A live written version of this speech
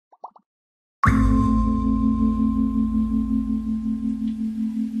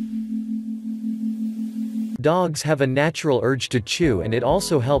Dogs have a natural urge to chew, and it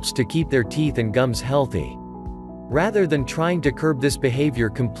also helps to keep their teeth and gums healthy. Rather than trying to curb this behavior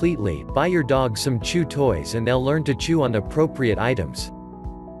completely, buy your dog some chew toys and they'll learn to chew on appropriate items.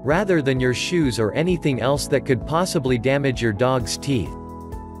 Rather than your shoes or anything else that could possibly damage your dog's teeth.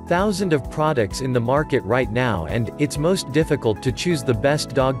 Thousands of products in the market right now, and it's most difficult to choose the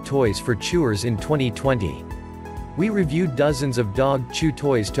best dog toys for chewers in 2020. We reviewed dozens of dog chew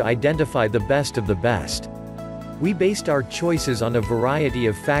toys to identify the best of the best. We based our choices on a variety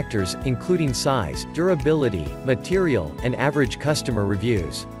of factors, including size, durability, material, and average customer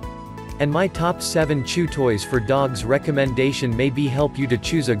reviews. And my top 7 chew toys for dogs recommendation may help you to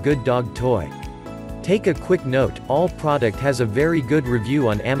choose a good dog toy. Take a quick note, all product has a very good review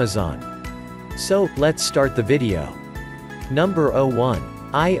on Amazon. So, let's start the video. Number 01.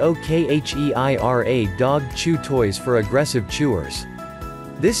 IOKHEIRA Dog Chew Toys for Aggressive Chewers.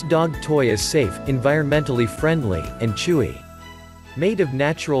 This dog toy is safe, environmentally friendly, and chewy. Made of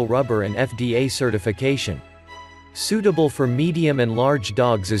natural rubber and FDA certification. Suitable for medium and large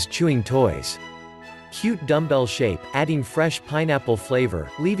dogs as chewing toys. Cute dumbbell shape, adding fresh pineapple flavor,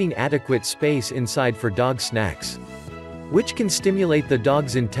 leaving adequate space inside for dog snacks. Which can stimulate the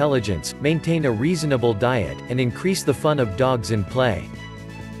dog's intelligence, maintain a reasonable diet, and increase the fun of dogs in play.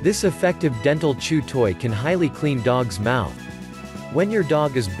 This effective dental chew toy can highly clean dog's mouth. When your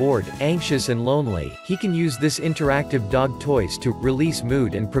dog is bored, anxious and lonely, he can use this interactive dog toys to release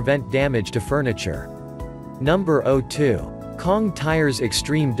mood and prevent damage to furniture. Number 02. Kong Tires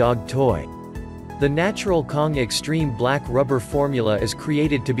Extreme Dog Toy. The natural Kong Extreme black rubber formula is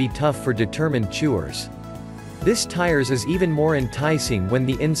created to be tough for determined chewers. This tires is even more enticing when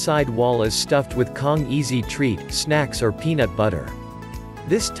the inside wall is stuffed with Kong Easy Treat, snacks or peanut butter.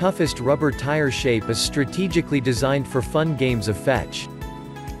 This toughest rubber tire shape is strategically designed for fun games of fetch.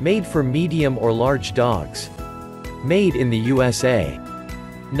 Made for medium or large dogs. Made in the USA.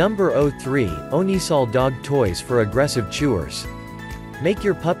 Number 03. Oneisall Dog Toys for Aggressive Chewers. Make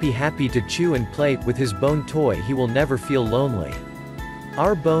your puppy happy to chew and play. With his bone toy he will never feel lonely.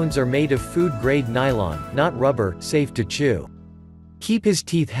 Our bones are made of food-grade nylon, not rubber, safe to chew. Keep his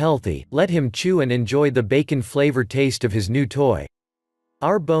teeth healthy, let him chew and enjoy the bacon-flavored taste of his new toy.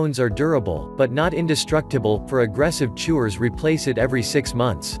 Our bones are durable, but not indestructible. For aggressive chewers, replace it every 6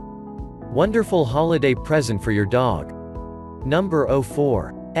 months. Wonderful holiday present for your dog. Number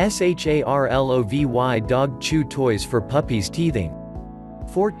 04. SHARLOVY Dog Chew Toys for Puppies Teething.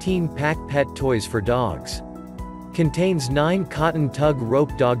 14-pack pet toys for dogs. Contains 9 cotton tug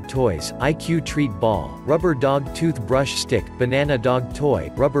rope dog toys, IQ treat ball, rubber dog toothbrush stick, banana dog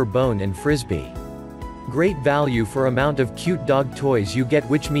toy, rubber bone and frisbee. Great value for amount of cute dog toys you get,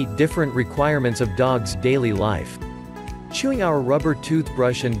 which meet different requirements of dog's daily life. Chewing our rubber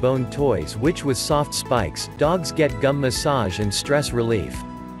toothbrush and bone toys, which with soft spikes, dogs get gum massage and stress relief.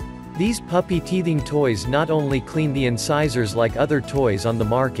 These puppy teething toys not only clean the incisors like other toys on the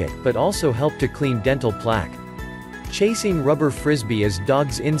market, but also help to clean dental plaque. Chasing rubber frisbee is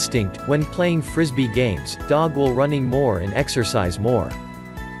dog's instinct. When playing frisbee games, dog will running more and exercise more.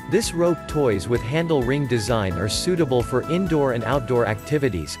 This rope toys with handle ring design are suitable for indoor and outdoor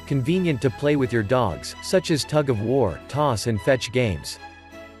activities, convenient to play with your dogs, such as tug of war, toss and fetch games.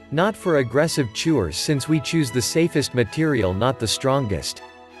 Not for aggressive chewers, since we choose the safest material, not the strongest.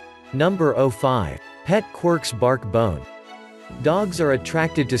 Number 05. Pet Qwerks BarkBone. Dogs are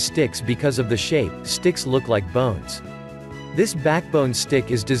attracted to sticks because of the shape. Sticks look like bones. This backbone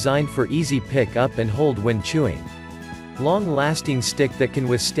stick is designed for easy pick up and hold when chewing. Long-lasting stick that can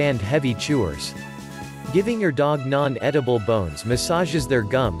withstand heavy chewers. Giving your dog non-edible bones massages their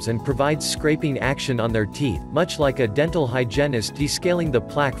gums and provides scraping action on their teeth, much like a dental hygienist descaling the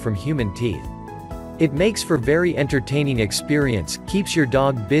plaque from human teeth. It makes for very entertaining experience, keeps your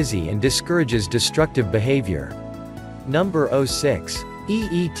dog busy and discourages destructive behavior. Number 06.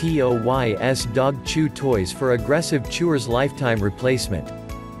 EETOYS Dog Chew Toys for Aggressive Chewers Lifetime Replacement.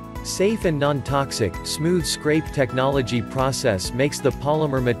 Safe and non-toxic, smooth scrape technology process makes the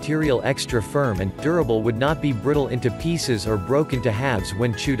polymer material extra firm and durable, would not be brittle into pieces or broke into halves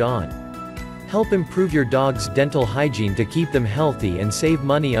when chewed on. Help improve your dog's dental hygiene to keep them healthy and save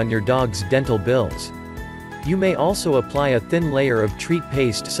money on your dog's dental bills. You may also apply a thin layer of treat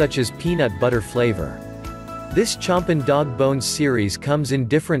paste such as peanut butter flavor. This Chompin' Dog Bones series comes in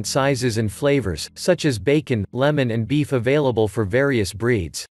different sizes and flavors, such as bacon, lemon and beef, available for various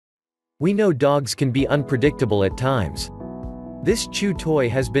breeds. We know dogs can be unpredictable at times. This chew toy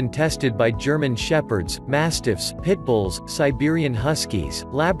has been tested by German Shepherds, Mastiffs, Pit Bulls, Siberian Huskies,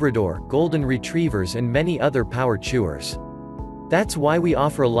 Labrador, Golden Retrievers and many other power chewers. That's why we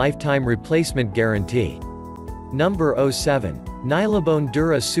offer a lifetime replacement guarantee. Number 07. Nylabone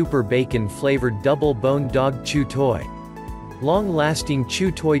Dura Super Bacon Flavored Double Bone Dog Chew Toy. Long-lasting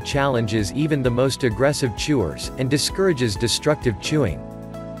chew toy challenges even the most aggressive chewers, and discourages destructive chewing.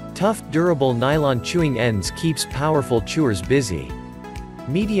 Tough, durable nylon chewing ends keeps powerful chewers busy.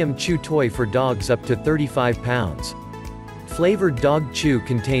 Medium chew toy for dogs up to 35 pounds. Flavored dog chew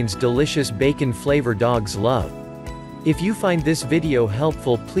contains delicious bacon flavor dogs love. If you find this video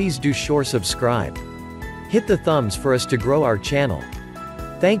helpful, please do subscribe. Hit the thumbs for us to grow our channel.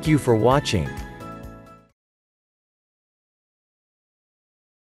 Thank you for watching.